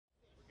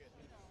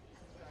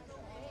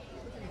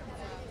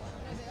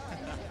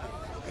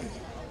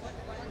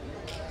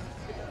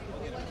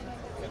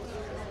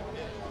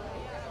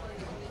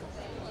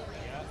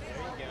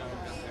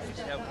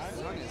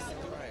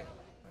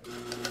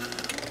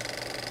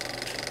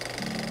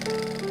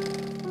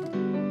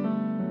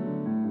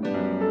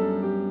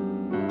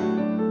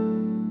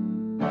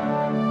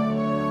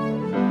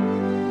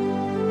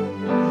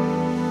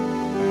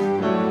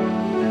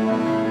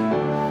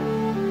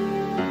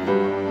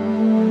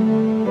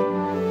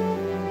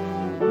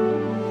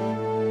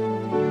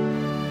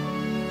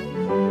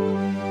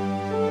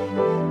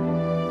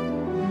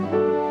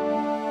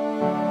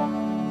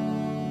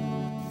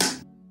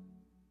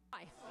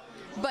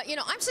But, you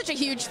know, I'm such a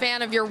huge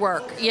fan of your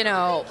work, you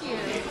know,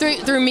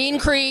 through Mean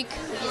Creek.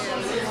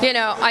 You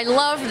know, I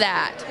love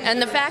that.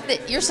 And the fact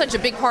that you're such a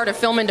big part of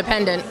Film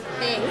Independent.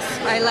 Thanks.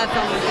 I love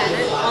Film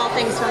Independent. All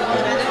things Film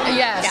Independent.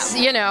 Yes.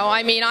 Yeah. You know,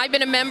 I mean, I've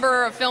been a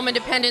member of Film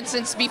Independent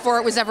since before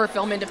it was ever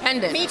Film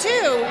Independent. Me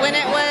too. When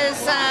it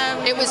was...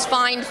 it was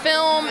Find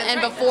Film,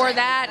 and before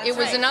that, it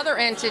was another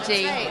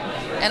entity.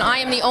 And I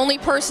am the only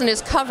person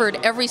who's covered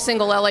every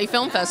single LA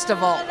Film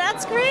Festival. Oh,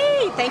 that's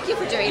great. Thank you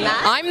for doing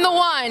that. I'm the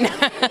one.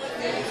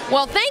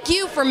 Well, thank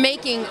you for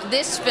making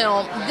this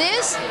film.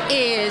 This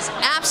is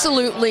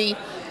absolutely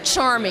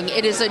charming.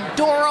 It is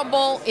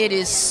adorable. It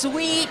is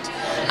sweet.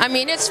 I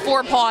mean, it's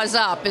 4 paws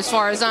up as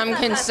far as I'm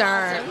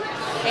concerned.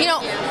 You know,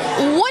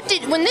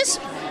 when this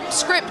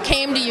script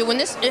came to you,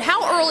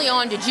 how early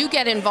on did you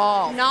get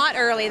involved? Not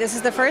early. This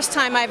is the first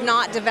time I've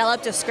not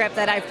developed a script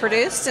that I've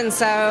produced, and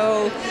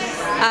so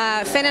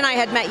Finn and I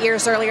had met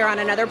years earlier on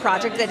another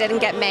project that didn't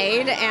get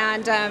made,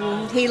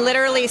 and he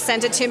literally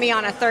sent it to me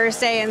on a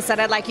Thursday and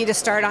said, I'd like you to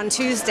start on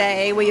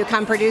Tuesday. Will you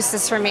come produce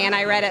this for me? And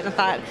I read it and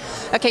thought,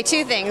 okay,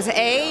 2 things.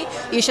 A,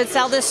 you should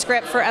sell this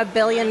script for $1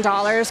 billion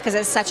because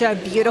it's such a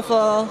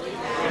beautiful,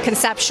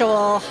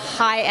 conceptual,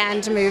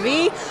 high-end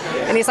movie.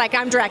 And he's like,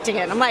 I'm directing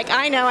it. I'm like,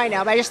 I know,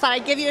 but I just thought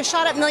I'd give you a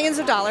shot at millions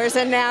of dollars.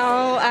 And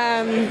now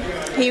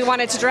he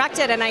wanted to direct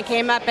it, and I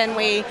came up and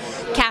we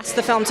cast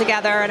the film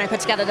together, and I put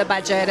together the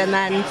budget, and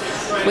then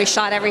we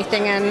shot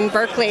everything in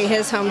Berkeley,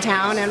 his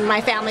hometown, and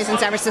my family's in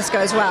San Francisco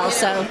as well.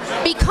 So,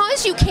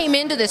 because you came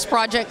into this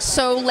project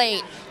so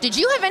late, did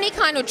you have any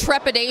kind of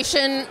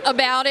trepidation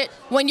about it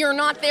when you're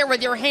not there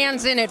with your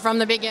hands in it from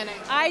the beginning?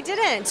 I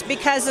didn't,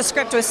 because the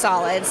script was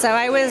solid, so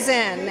I was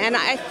in. And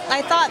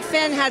I thought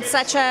Finn had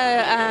such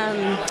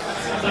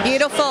a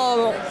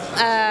beautiful,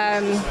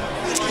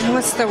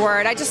 what's the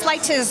word? I just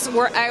liked his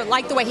work. I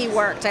liked the way he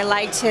worked. I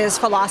liked his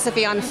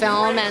philosophy on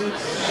film, and,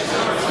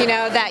 you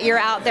know, that you're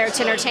out there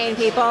to entertain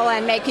people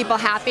and make people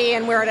happy,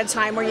 and we're at a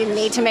time where you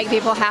need to make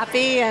people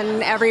happy,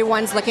 and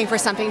everyone's looking for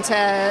something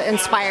to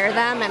inspire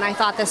them, and I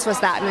thought this was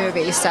that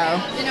movie. So,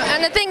 you know,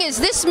 and the thing is,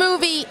 this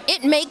movie,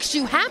 it makes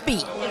you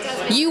happy.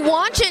 You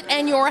watch it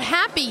and you're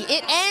happy.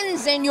 It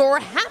ends and you're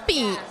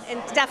happy.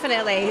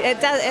 Definitely. It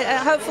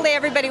does. Hopefully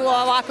everybody will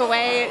walk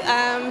away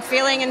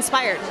feeling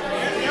inspired.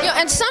 You know,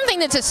 and something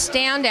that's a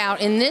standout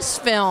in this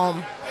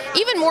film,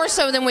 even more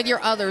so than with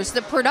your others,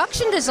 the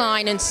production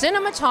design and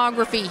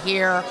cinematography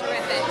here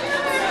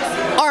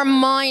are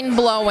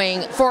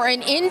mind-blowing. For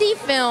an indie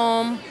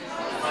film,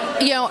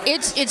 you know,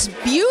 it's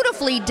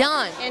beautifully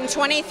done. In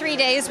 23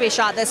 days we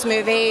shot this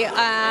movie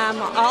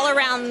all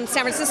around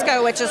San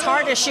Francisco, which is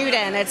hard to shoot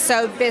in. It's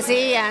so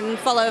busy and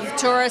full of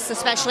tourists,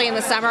 especially in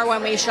the summer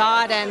when we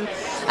shot, and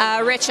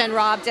Rich and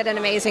Rob did an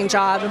amazing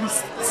job,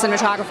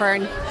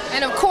 cinematographer.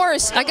 And of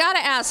course, I gotta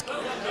ask,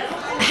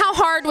 how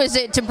hard was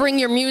it to bring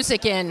your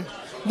music in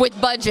with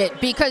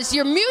budget? Because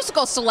your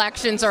musical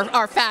selections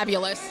are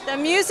fabulous. The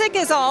music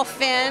is all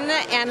Finn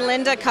and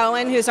Linda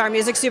Cohen, who's our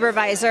music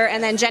supervisor,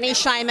 and then Jenny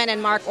Scheinman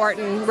and Mark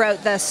Orton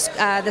wrote the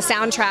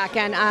soundtrack.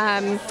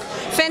 And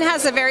Finn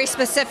has had very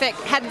specific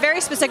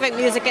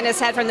music in his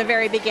head from the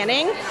very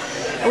beginning.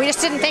 We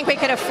just didn't think we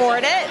could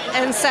afford it,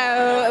 and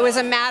so it was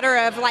a matter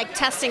of like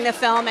testing the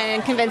film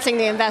and convincing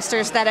the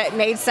investors that it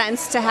made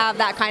sense to have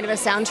that kind of a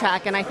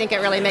soundtrack, and I think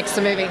it really makes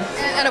the movie.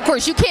 And of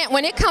course, you can't,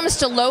 when it comes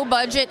to low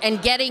budget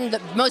and getting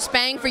the most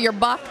bang for your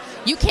buck,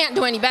 you can't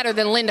do any better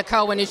than Linda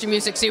Cohen as your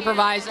music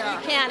supervisor. You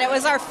can't. It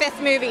was our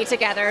 5th movie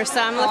together, so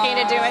I'm looking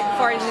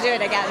forward to do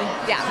it again.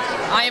 Yeah.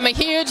 I am a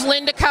huge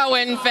Linda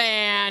Cohen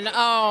fan.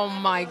 Oh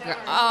my God.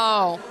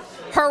 Oh,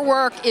 her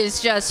work is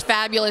just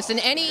fabulous.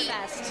 And any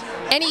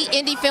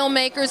indie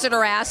filmmakers that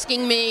are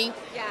asking me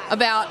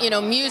about, you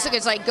know, music,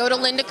 it's like, go to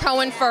Linda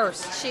Cohen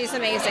first. She's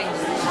amazing.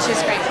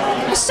 She's great.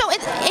 So,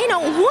 you know,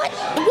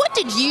 what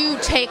did you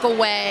take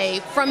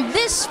away from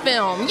this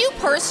film, you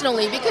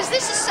personally, because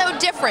this is so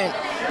different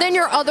than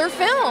your other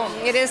film?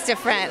 It is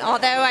different,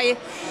 although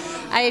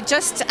I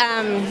just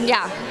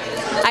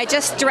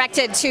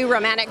directed 2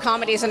 romantic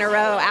comedies in a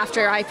row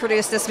after I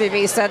produced this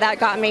movie, so that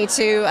got me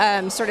to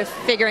sort of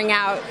figuring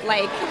out,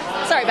 like,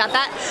 sorry about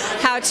that,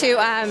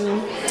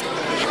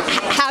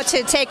 how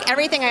to take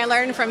everything I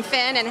learned from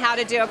Finn and how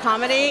to do a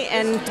comedy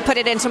and put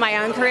it into my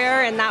own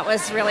career, and that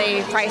was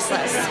really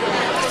priceless.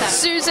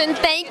 Susan,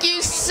 thank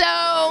you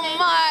so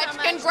much.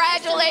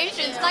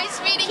 Congratulations. Nice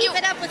meeting you. Keep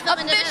it up with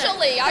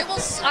officially. I will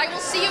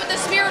see you at the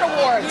Spirit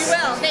Awards. You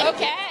will. Thank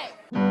you. Okay.